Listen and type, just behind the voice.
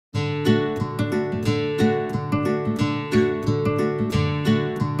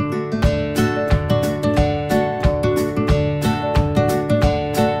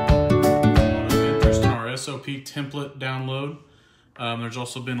There's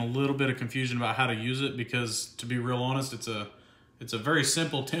also been a little bit of confusion about how to use it because, to be real honest, it's a very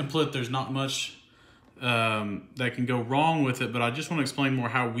simple template. There's not much that can go wrong with it, but I just want to explain more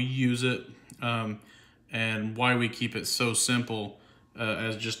how we use it and why we keep it so simple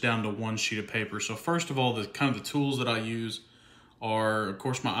as just down to one sheet of paper. So first of all, the tools that I use are, of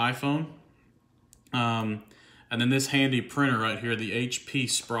course, my iPhone, and then this handy printer right here, the HP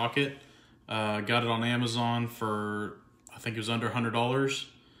Sprocket. Got it on Amazon for, I think it was under $100.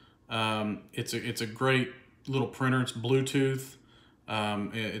 It's a great little printer. It's Bluetooth.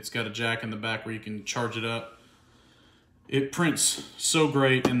 It's got a jack in the back where you can charge it up. It prints so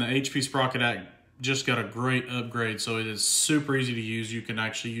great, and the HP Sprocket just got a great upgrade, so it is super easy to use. You can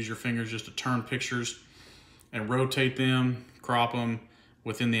actually use your fingers just to turn pictures and rotate them, crop them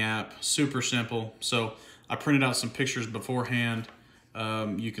within the app. Super simple. So I printed out some pictures beforehand.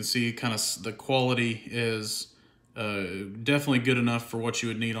 You can see kind of the quality is definitely good enough for what you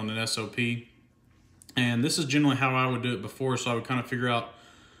would need on an SOP. And this is generally how I would do it before, so I would kind of figure out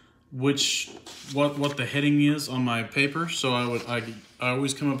what the heading is on my paper. So I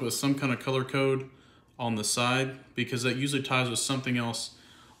always come up with some kind of color code on the side, because that usually ties with something else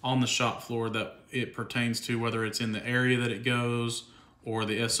on the shop floor that it pertains to, whether it's in the area that it goes or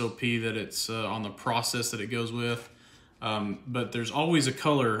the SOP that it's on the process that it goes with. But there's always a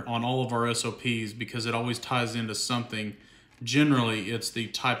color on all of our SOPs because it always ties into something. Generally, it's the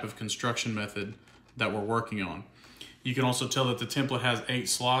type of construction method that we're working on. You can also tell that the template has 8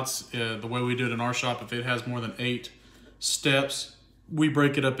 slots. The way we do it in our shop, if it has more than 8 steps, we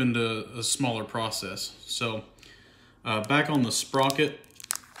break it up into a smaller process. So back on the sprocket,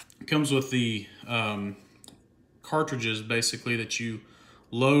 it comes with the cartridges basically that you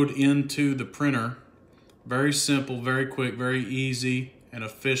load into the printer. Very simple, very quick, very easy and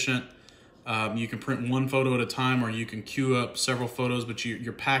efficient. You can print one photo at a time, or you can queue up several photos, but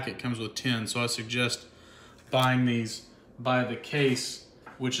your packet comes with 10. So I suggest buying these by the case,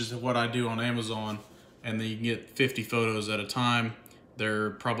 which is what I do on Amazon, and then you can get 50 photos at a time.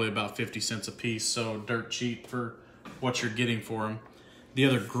 They're probably about 50 cents a piece, so dirt cheap for what you're getting for them. The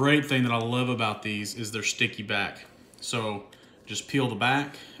other great thing that I love about these is their sticky back. So just peel the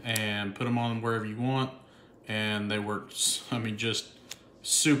back and put them on wherever you want, and they work, I mean, just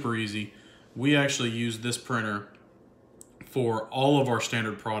super easy. We actually use this printer for all of our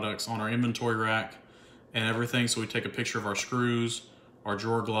standard products on our inventory rack and everything. So we take a picture of our screws, our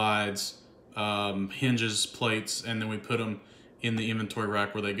drawer glides, hinges, plates, and then we put them in the inventory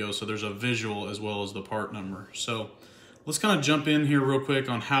rack where they go. So there's a visual as well as the part number. So let's kind of jump in here real quick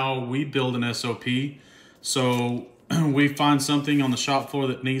on how we build an SOP. So we find something on the shop floor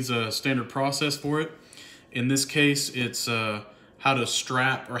that needs a standard process for it. In this case, it's how to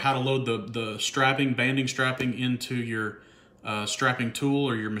strap, or how to load the strapping, banding strapping into your strapping tool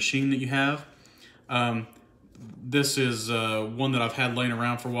or your machine that you have. This is one that I've had laying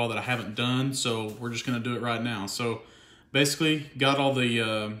around for a while that I haven't done, so we're just going to do it right now. So basically, got all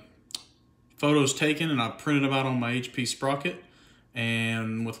the photos taken, and I printed them out on my HP Sprocket.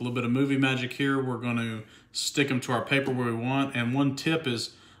 And with a little bit of movie magic here, we're going to stick them to our paper where we want. And one tip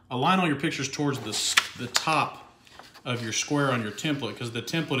is align all your pictures towards the top of your square on your template, because the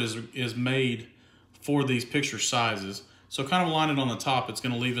template is made for these picture sizes. So kind of align it on the top. It's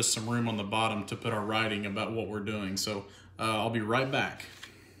going to leave us some room on the bottom to put our writing about what we're doing. So I'll be right back.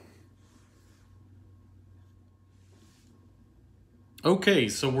 Okay,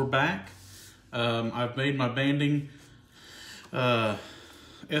 so we're back. I've made my banding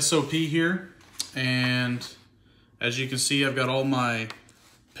SOP here, and as you can see, I've got all my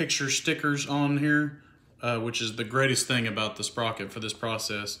picture stickers on here, which is the greatest thing about the sprocket for this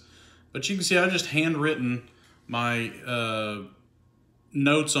process. But you can see I just handwritten my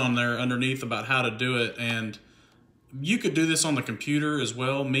notes on there underneath about how to do it, and you could do this on the computer as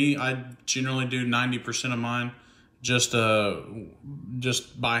well. I generally do 90% of mine just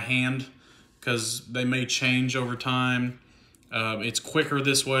by hand, because they may change over time. It's quicker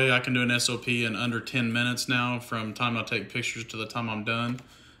this way. I can do an SOP in under 10 minutes now from time I take pictures to the time I'm done.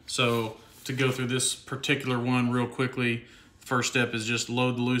 So to go through this particular one real quickly, first step is just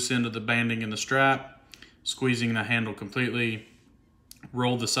load the loose end of the banding in the strap, squeezing the handle completely,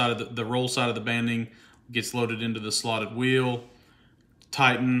 roll the side of the roll side of the banding gets loaded into the slotted wheel,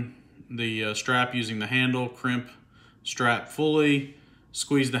 tighten the strap using the handle, crimp strap fully,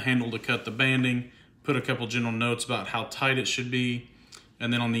 squeeze the handle to cut the banding, put a couple general notes about how tight it should be,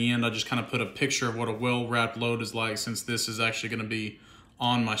 and then on the end I just kind of put a picture of what a well-wrapped load is like, since this is actually going to be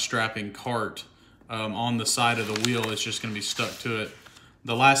on my strapping cart. On the side of the wheel, it's just going to be stuck to it.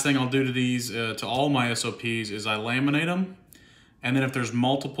 The last thing I'll do to these, to all my SOPs, is I laminate them, And then if there's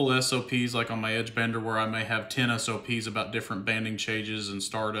multiple SOPs, like on my edge bender where I may have 10 SOPs about different banding changes and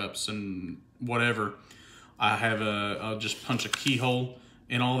startups and whatever, I'll just punch a keyhole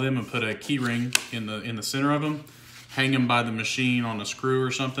in all of them and put a key ring in the center of them, hang them by the machine on a screw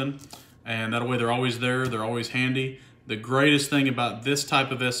or something, and that way they're always there, they're always handy. The greatest thing about this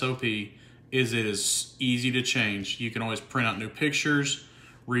type of SOP is it is easy to change. You can always print out new pictures,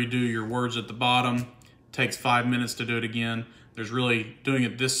 redo your words at the bottom. Takes 5 minutes to do it again. There's really, doing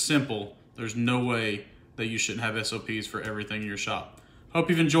it this simple, there's no way that you shouldn't have SOPs for everything in your shop. Hope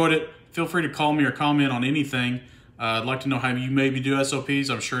you've enjoyed it. Feel free to call me or comment on anything. I'd like to know how you maybe do SOPs.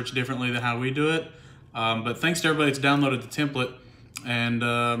 I'm sure it's differently than how we do it. But thanks to everybody that's downloaded the template,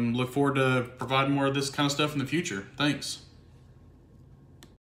 and look forward to providing more of this kind of stuff in the future. Thanks.